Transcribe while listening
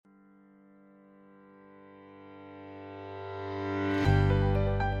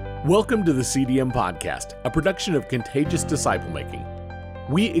Welcome to the CDM Podcast, a production of Contagious Disciple Making.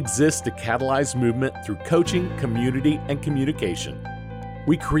 We exist to catalyze movement through coaching, community, and communication.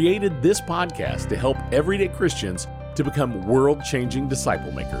 We created this podcast to help everyday Christians to become world-changing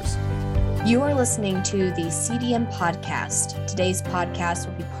disciple makers. You are listening to the CDM Podcast. Today's podcast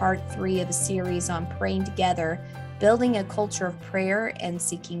will be part 3 of a series on praying together, building a culture of prayer and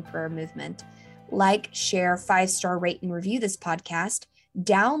seeking prayer movement. Like, share, 5-star rate, and review this podcast.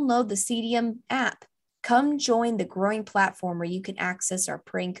 Download the CDM app. Come join the growing platform where you can access our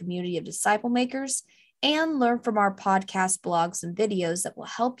praying community of disciple makers and learn from our podcast, blogs, and videos that will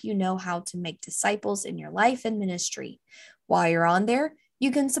help you know how to make disciples in your life and ministry. While you're on there,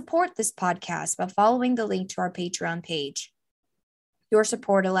 you can support this podcast by following the link to our Patreon page. Your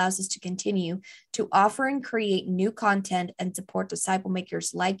support allows us to continue to offer and create new content and support disciple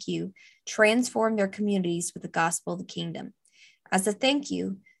makers like you transform their communities with the gospel of the kingdom. As a thank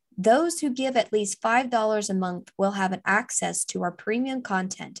you, those who give at least $5 a month will have access to our premium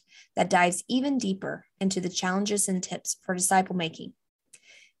content that dives even deeper into the challenges and tips for disciple making.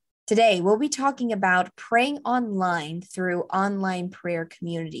 Today, we'll be talking about praying online through online prayer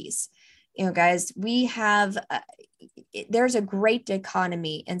communities. You know, guys, we have, there's a great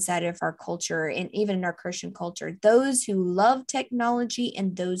dichotomy inside of our culture and even in our Christian culture, those who love technology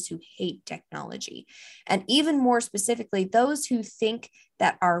and those who hate technology. And even more specifically, those who think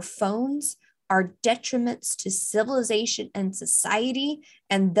that our phones are detriments to civilization and society,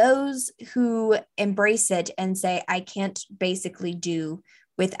 and those who embrace it and say, I can't basically do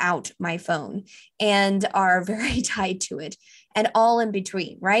without my phone, and are very tied to it, and all in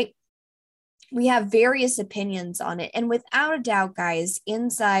between, right? We have various opinions on it. And without a doubt, guys,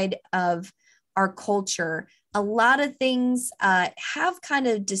 inside of our culture, a lot of things have kind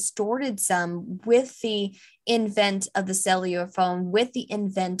of distorted some with the invent of the cellular phone, with the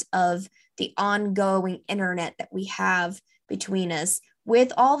invent of the ongoing internet that we have between us.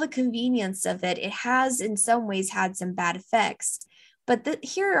 With all the convenience of it, it has in some ways had some bad effects. But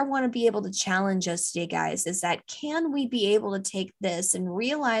here I want to be able to challenge us today, guys, is that can we be able to take this and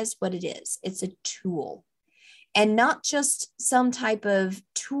realize what it is? It's a tool, and not just some type of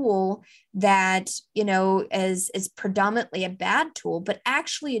tool that, you know, is predominantly a bad tool, but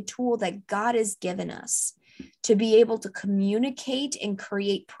actually a tool that God has given us to be able to communicate and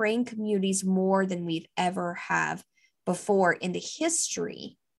create praying communities more than we've ever have before in the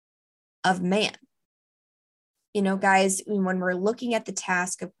history of man. You know, guys, when we're looking at the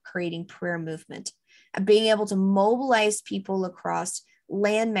task of creating prayer movement, of being able to mobilize people across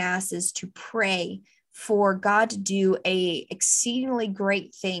land masses to pray for God to do a exceedingly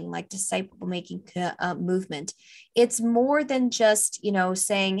great thing like disciple making movement, it's more than just, you know,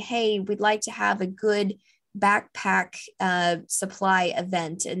 saying, hey, we'd like to have a good backpack supply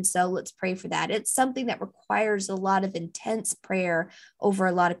event, and so let's pray for that. It's something that requires a lot of intense prayer over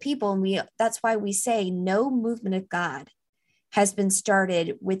a lot of people, and that's why we say no movement of God has been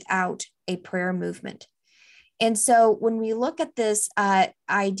started without a prayer movement. And so when we look at this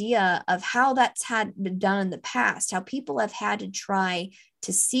idea of how that's had been done in the past, how people have had to try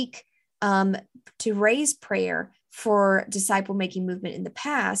to seek to raise prayer for disciple making movement in the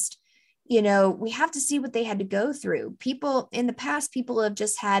past, you know, we have to see what they had to go through. People in the past, people have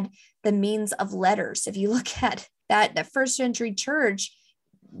just had the means of letters. If you look at that first century church,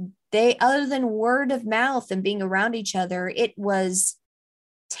 they, other than word of mouth and being around each other, it was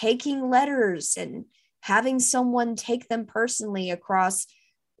taking letters and having someone take them personally across,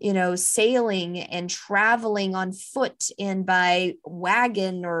 you know, sailing and traveling on foot and by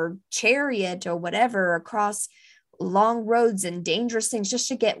wagon or chariot or whatever across long roads and dangerous things just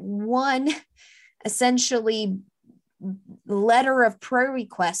to get one essentially letter of prayer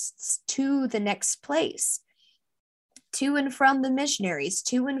requests to the next place, to and from the missionaries,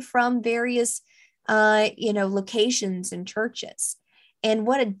 to and from various locations and churches. And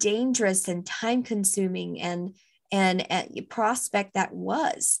what a dangerous and time consuming and prospect that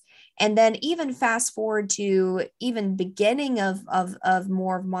was. And then even fast forward to even beginning of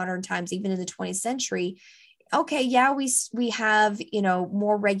more of modern times, even in the 20th century. Okay, yeah, we have, you know,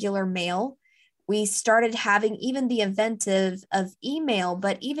 more regular mail. We started having even the event of email,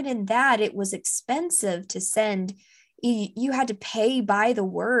 but even in that, it was expensive to send. You had to pay by the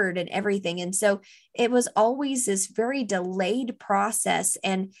word and everything. And so it was always this very delayed process.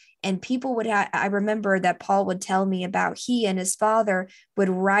 And people would I remember that Paul would tell me about he and his father would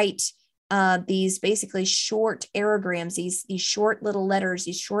write these basically short aerograms, these short little letters,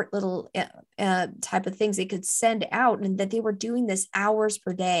 these short little type of things they could send out, and that they were doing this hours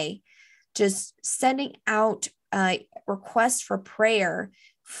per day, just sending out requests for prayer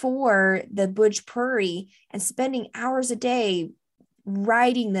for the Butch Prairie and spending hours a day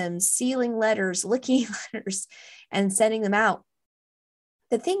writing them, sealing letters, licking letters, and sending them out.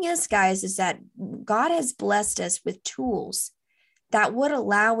 The thing is, guys, is that God has blessed us with tools that would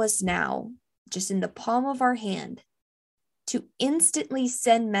allow us now, just in the palm of our hand, to instantly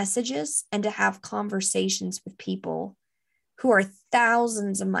send messages and to have conversations with people who are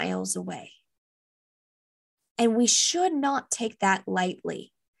thousands of miles away. And we should not take that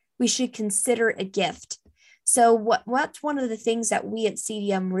lightly. We should consider it a gift. So what's one of the things that we at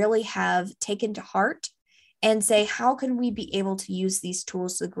CDM really have taken to heart and say, how can we be able to use these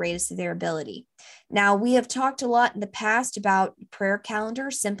tools to the greatest of their ability? Now, we have talked a lot in the past about prayer calendar,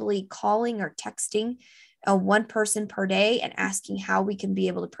 simply calling or texting one person per day and asking how we can be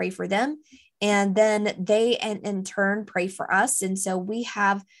able to pray for them. And then they, in turn, pray for us. And so we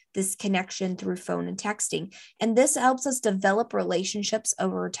have this connection through phone and texting. And this helps us develop relationships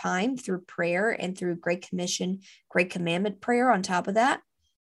over time through prayer and through Great Commission, Great Commandment prayer on top of that,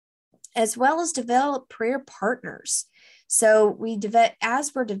 as well as develop prayer partners. So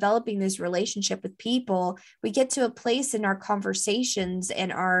as we're developing this relationship with people, we get to a place in our conversations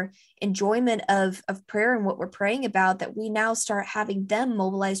and our enjoyment of prayer and what we're praying about that we now start having them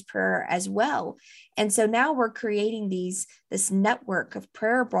mobilize prayer as well. And so now we're creating this network of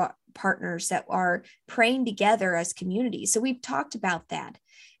prayer partners that are praying together as communities. So we've talked about that.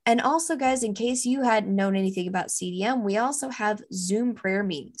 And also, guys, in case you hadn't known anything about CDM, we also have Zoom prayer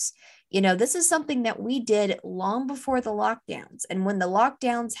meetings. This is something that we did long before the lockdowns. And when the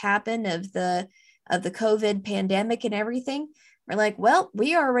lockdowns happened of the COVID pandemic and everything, we're like, well,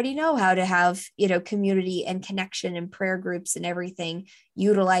 we already know how to have, community and connection and prayer groups and everything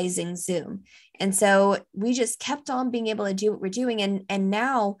utilizing Zoom. And so we just kept on being able to do what we're doing. And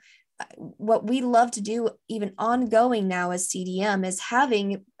now what we love to do, even ongoing now as CDM, is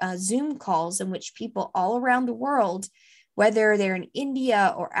having Zoom calls in which people all around the world, whether they're in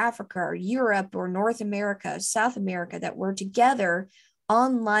India or Africa or Europe or North America, South America, that we're together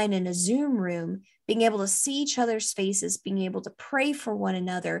online in a Zoom room, being able to see each other's faces, being able to pray for one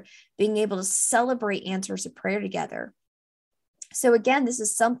another, being able to celebrate answers of prayer together. So again, this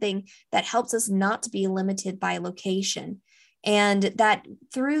is something that helps us not to be limited by location, and that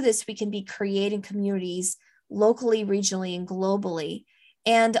through this, we can be creating communities locally, regionally, and globally.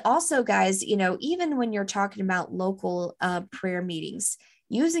 And also, guys, even when you're talking about local prayer meetings,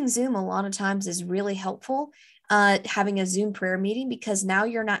 using Zoom a lot of times is really helpful, having a Zoom prayer meeting, because now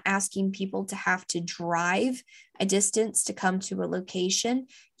you're not asking people to have to drive a distance to come to a location.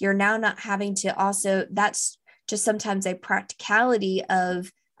 You're now not having to also, that's just sometimes a practicality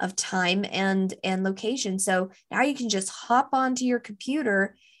of time and location. So now you can just hop onto your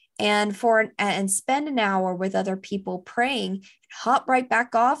computer and spend an hour with other people praying, hop right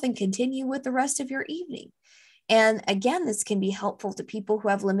back off and continue with the rest of your evening. And again, this can be helpful to people who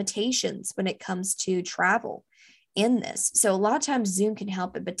have limitations when it comes to travel in this. So a lot of times Zoom can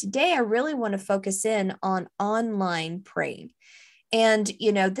help it. But today I really want to focus in on online praying. And,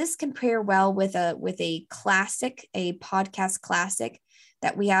 this can pair well with a classic, a podcast classic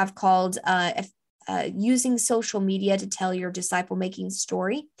that we have called Using Social Media to Tell Your Disciple Making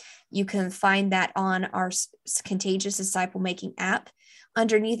Story. You can find that on our Contagious Disciple Making app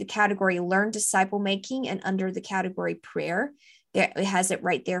underneath the category Learn Disciple Making, and under the category Prayer. It has it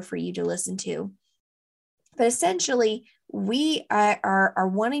right there for you to listen to. But essentially, we are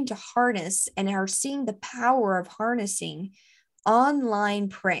wanting to harness and are seeing the power of harnessing online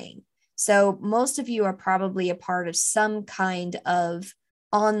praying. So most of you are probably a part of some kind of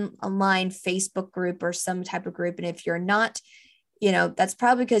online Facebook group or some type of group. And if you're not, that's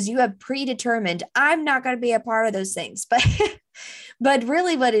probably because you have predetermined, I'm not going to be a part of those things. But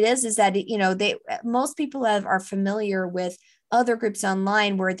really what it is that, most people are familiar with other groups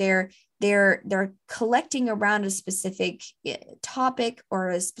online where they're collecting around a specific topic or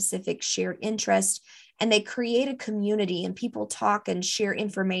a specific shared interest, and they create a community and people talk and share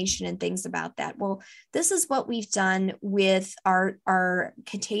information and things about that. Well, this is what we've done with our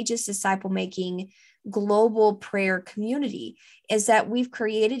Contagious Disciple Making global prayer community, is that we've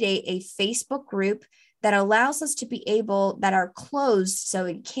created a Facebook group that allows us to be able, that are closed. So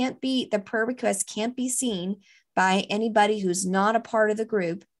the prayer requests can't be seen by anybody who's not a part of the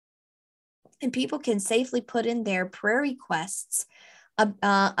group. And people can safely put in their prayer requests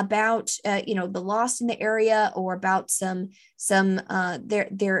about the lost in the area, or about some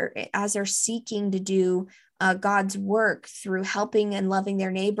they're as they're seeking to do God's work through helping and loving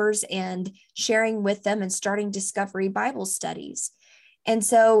their neighbors and sharing with them and starting Discovery Bible studies. And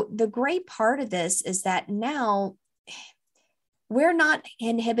so the great part of this is that now we're not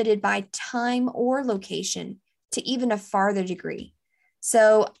inhibited by time or location to even a farther degree.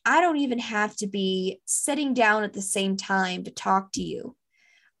 So I don't even have to be sitting down at the same time to talk to you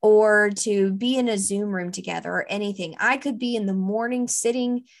or to be in a Zoom room together or anything. I could be in the morning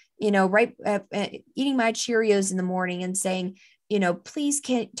sitting, right, eating my Cheerios in the morning and saying, please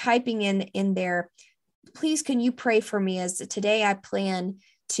typing in there, please, can you pray for me as today I plan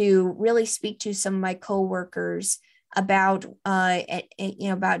to really speak to some of my coworkers about,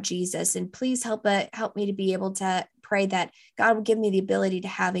 about Jesus, and please help me to be able to pray that God will give me the ability to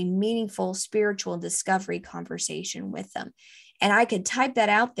have a meaningful spiritual discovery conversation with them. And I could type that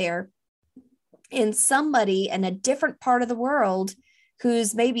out there, and somebody in a different part of the world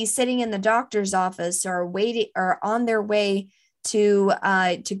who's maybe sitting in the doctor's office or waiting or on their way to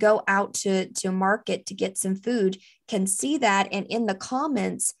go out to market to get some food can see that, and in the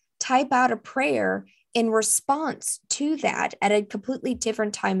comments type out a prayer in response to that at a completely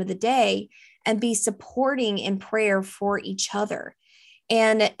different time of the day, and be supporting in prayer for each other.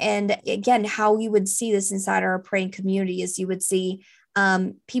 And again, how you would see this inside our praying community is you would see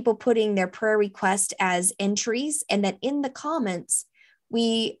people putting their prayer request as entries, and then in the comments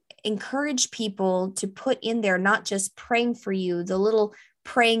we encourage people to put in there not just praying for you, the little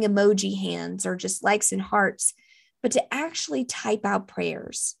praying emoji hands or just likes and hearts, but to actually type out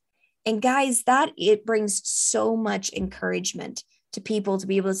prayers. And guys, that it brings so much encouragement to people to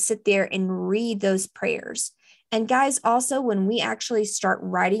be able to sit there and read those prayers. And guys, also when we actually start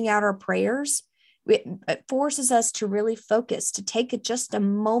writing out our prayers, it forces us to really focus, to take just a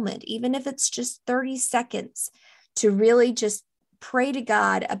moment, even if it's just 30 seconds, to really just pray to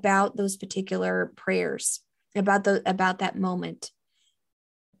God about those particular prayers, about that moment.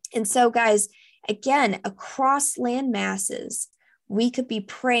 And so, guys, again, across land masses, we could be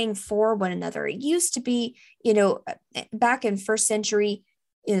praying for one another. It used to be, back in first century,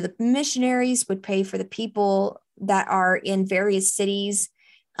 the missionaries would pray for the people that are in various cities,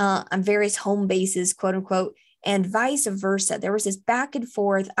 on various home bases, quote unquote, and vice versa. There was this back and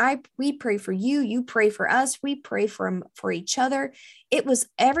forth. We pray for you, you pray for us, we pray for each other. It was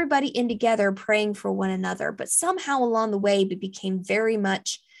everybody in together praying for one another. But somehow along the way, it became very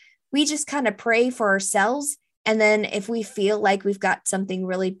much, we just kind of pray for ourselves. And then if we feel like we've got something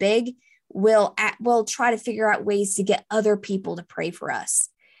really big, we'll try to figure out ways to get other people to pray for us.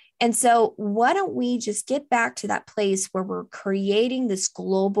 And so why don't we just get back to that place where we're creating this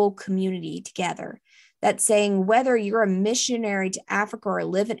global community together, that's saying whether you're a missionary to Africa or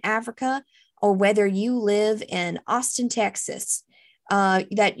live in Africa, or whether you live in Austin, Texas,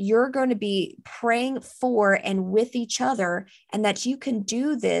 that you're going to be praying for and with each other, and that you can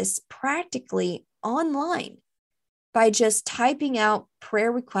do this practically online by just typing out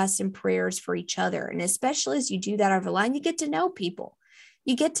prayer requests and prayers for each other. And especially as you do that over the line, you get to know people.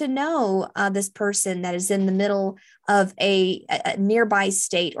 You get to know this person that is in the middle of a nearby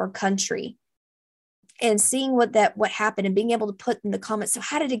state or country, and seeing what happened and being able to put in the comments. So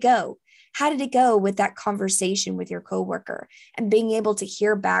how did it go? How did it go with that conversation with your coworker, and being able to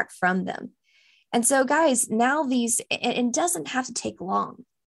hear back from them? And so guys, now it doesn't have to take long.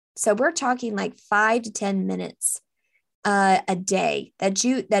 So we're talking like 5 to 10 minutes a day that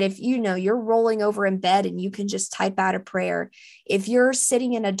if you're rolling over in bed and you can just type out a prayer. If you're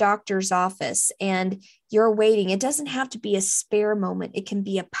sitting in a doctor's office and you're waiting, it doesn't have to be a spare moment. It can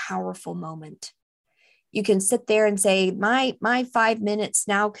be a powerful moment. You can sit there and say, my 5 minutes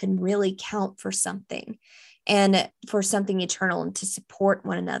now can really count for something, and for something eternal, and to support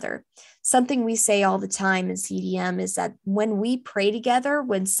one another. Something we say all the time in CDM is that when we pray together,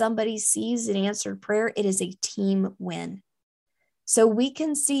 when somebody sees an answered prayer, it is a team win. So we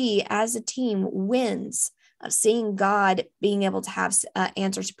can see as a team wins of seeing God being able to have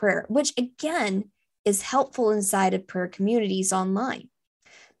answers to prayer, which again is helpful inside of prayer communities online.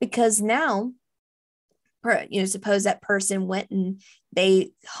 Because now, suppose that person went and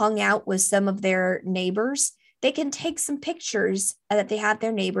they hung out with some of their neighbors. They can take some pictures that they have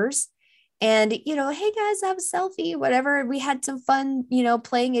their neighbors, and, hey guys, have a selfie, whatever. We had some fun,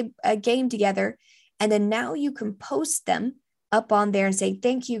 playing a game together. And then now you can post them up on there and say,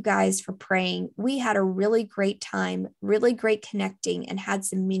 thank you guys for praying. We had a really great time, really great connecting, and had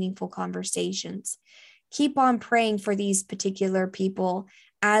some meaningful conversations. Keep on praying for these particular people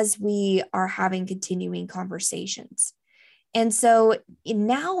as we are having continuing conversations. And so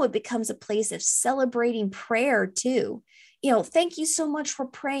now it becomes a place of celebrating prayer too. thank you so much for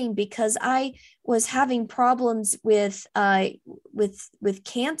praying, because I was having problems with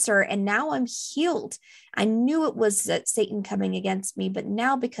cancer, and now I'm healed. I knew it was Satan coming against me, but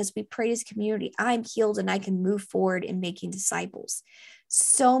now because we prayed as a community, I'm healed and I can move forward in making disciples.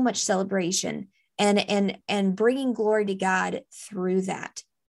 So much celebration and bringing glory to God through that.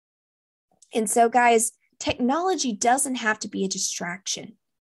 And so, guys, technology doesn't have to be a distraction.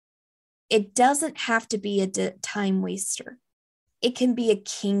 It doesn't have to be a time waster. It can be a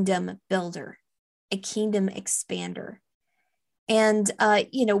kingdom builder, a kingdom expander. And,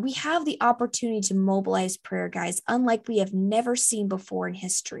 we have the opportunity to mobilize prayer, guys, unlike we have never seen before in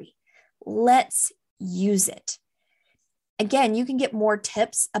history. Let's use it. Again, you can get more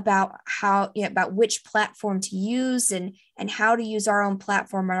tips about about which platform to use and how to use our own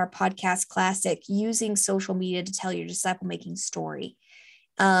platform on our podcast classic, using social media to tell your disciple making story.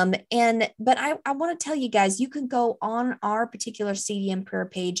 But I want to tell you guys, you can go on our particular CDM prayer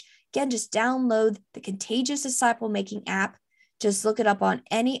page. Again, just download the Contagious Disciple Making app. Just look it up on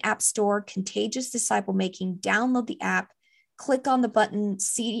any app store, Contagious Disciple Making, download the app, click on the button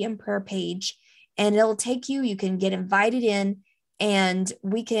CDM prayer page, and it'll take you. You can get invited in, and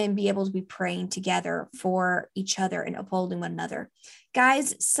we can be able to be praying together for each other and upholding one another.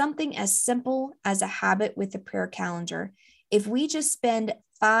 Guys, something as simple as a habit with the prayer calendar. If we just spend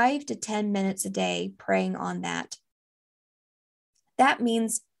 5 to 10 minutes a day praying on that, that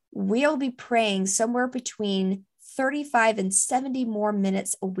means we'll be praying somewhere between 35 and 70 more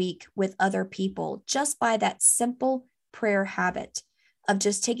minutes a week with other people, just by that simple prayer habit of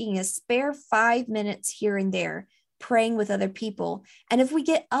just taking a spare 5 minutes here and there, praying with other people. And if we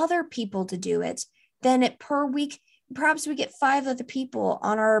get other people to do it, then per week, perhaps we get 5 other people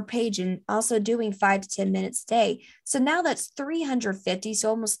on our page and also doing 5 to 10 minutes a day. So now that's 350, so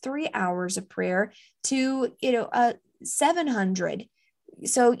almost 3 hours of prayer to, 700.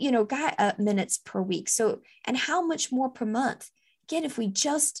 So, minutes per week. So, and how much more per month? Again, if we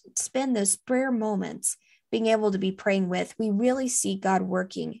just spend those prayer moments being able to be praying with, we really see God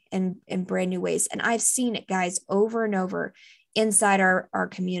working in brand new ways. And I've seen it, guys, over and over inside our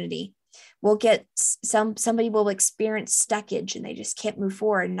community. We'll get somebody will experience stuckage and they just can't move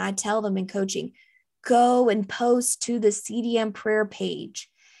forward. And I tell them in coaching, go and post to the CDM prayer page.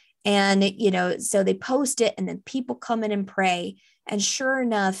 And, so they post it, and then people come in and pray. And sure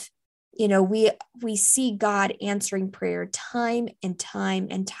enough, we see God answering prayer time and time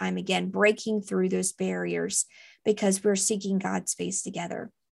and time again, breaking through those barriers because we're seeking God's face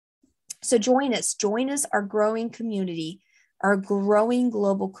together. So join us, our growing community, our growing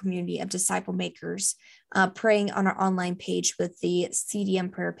global community of disciple makers, praying on our online page with the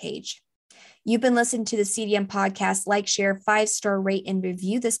CDM prayer page. You've been listening to the CDM podcast. Like, share, 5-star rate, and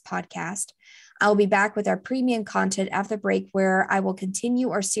review this podcast. I'll be back with our premium content after the break, where I will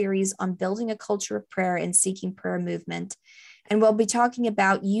continue our series on building a culture of prayer and seeking prayer movement. And we'll be talking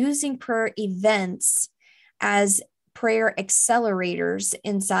about using prayer events as prayer accelerators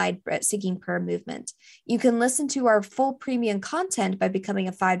inside Seeking Prayer Movement. You can listen to our full premium content by becoming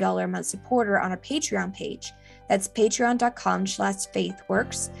a $5 a month supporter on our Patreon page. That's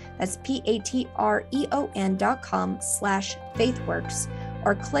patreon.com/faithworks. That's patreon.com/faithworks,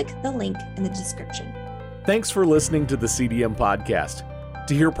 or click the link in the description. Thanks for listening to the CDM podcast.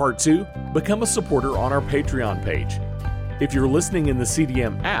 To hear part 2, become a supporter on our Patreon page. If you're listening in the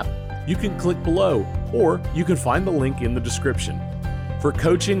CDM app, you can click below, or you can find the link in the description. For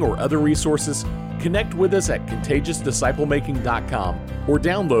coaching or other resources, connect with us at contagiousdisciplemaking.com or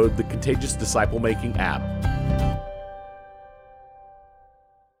download the Contagious Disciple Making app.